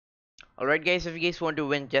Alright guys, if you guys want to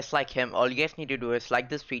win just like him, all you guys need to do is like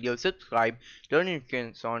this video, subscribe, turn your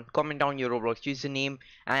notifications on, comment down your Roblox username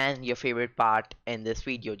and your favorite part in this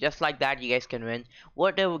video. Just like that, you guys can win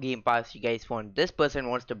whatever game pass you guys want. This person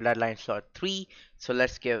wants the Bloodline slot 3, so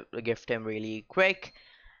let's gift him really quick.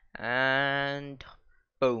 And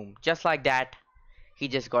boom, just like that, he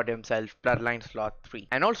just got himself Bloodline slot 3.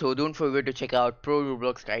 And also, don't forget to check out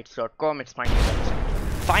prorobloxguides.com. It's my new website.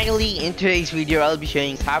 Finally, in today's video, I'll be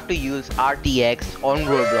showing how to use RTX on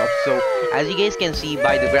Roblox. So, as you guys can see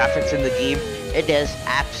by the graphics in the game, it is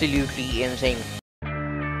absolutely insane.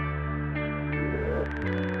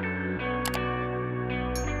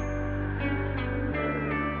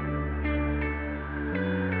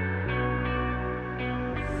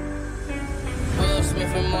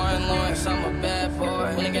 I'm a bad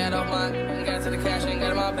boy. When I got to the cash and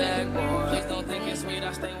got in my bag, boy. Please don't think it's sweet,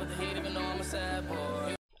 I stay with the heat even though I'm a sad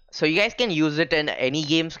boy. So you guys can use it in any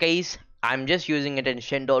games, guys. I'm just using it in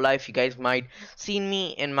Shindo Life. You guys might seen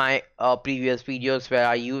me in my previous videos where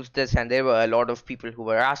I used this, and there were a lot of people who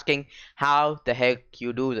were asking how the heck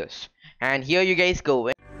you do this. And here you guys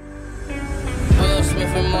go.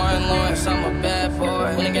 I'm a bad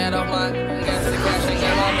boy. When I got to the cash and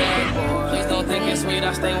got my bag, boy. Please don't think it's sweet,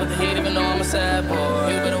 I stay with the heat even though I'm a sad boy.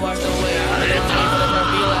 You better watch the way I don't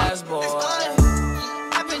for the last boy.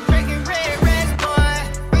 I've been drinking red reds, boy.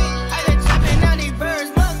 I've been chopping on these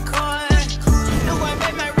birds, McCoy. No, I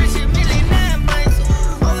made my rich $1 million months.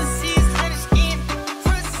 Overseas, clear skin.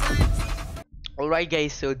 Alright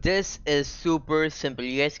guys, so this is super simple.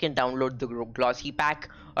 You guys can download the glossy pack,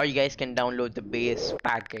 or you guys can download the base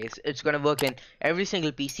pack, guys. It's gonna work in every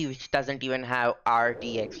single PC which doesn't even have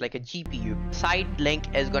RTX, like a GPU. Site link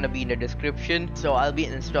is gonna be in the description, so I'll be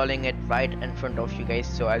installing it right in front of you guys.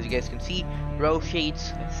 So as you guys can see, row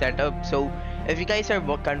shades setup. So if you guys are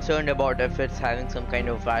concerned about if it's having some kind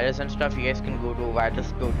of virus and stuff, you guys can go to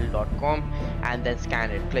virustotal.com and then scan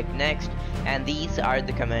it. Click next, and these are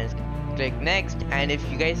the commands. Click next, and if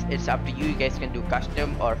you guys, it's up to you, you guys can do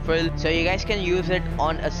custom or fill. So you guys can use it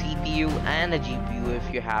on a CPU and a GPU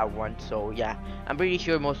if you have one. So yeah, I'm pretty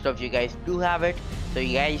sure most of you guys do have it, so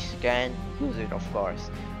you guys can use it, of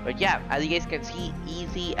course. But yeah, as you guys can see,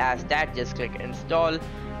 easy as that. Just click install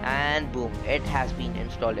and boom, it has been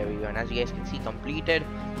installed, everyone. As you guys can see, completed.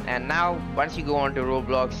 And now once you go on to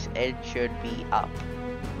Roblox, it should be up.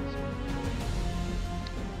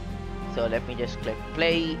 So let me just click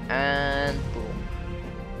play and boom.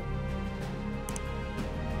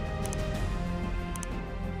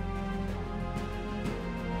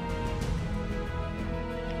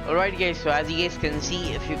 Alright guys, so as you guys can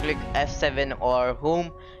see, if you click F7 or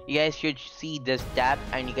home, you guys should see this tab,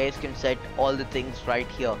 and you guys can set all the things right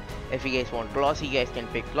here. If you guys want glossy, you guys can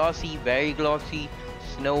pick glossy, very glossy,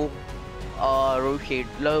 snow, row shade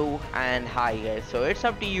low, and high, guys. So it's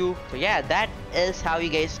up to you. So yeah, that is how you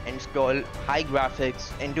guys install high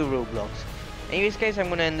graphics into Roblox. Anyways guys, I'm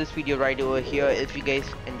gonna end this video right over here. If you guys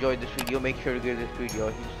enjoyed this video, make sure to give this video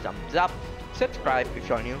a huge thumbs up, subscribe if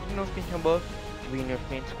you're new, notification number to be in your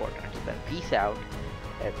main squad. Until then, peace out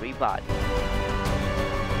everybody.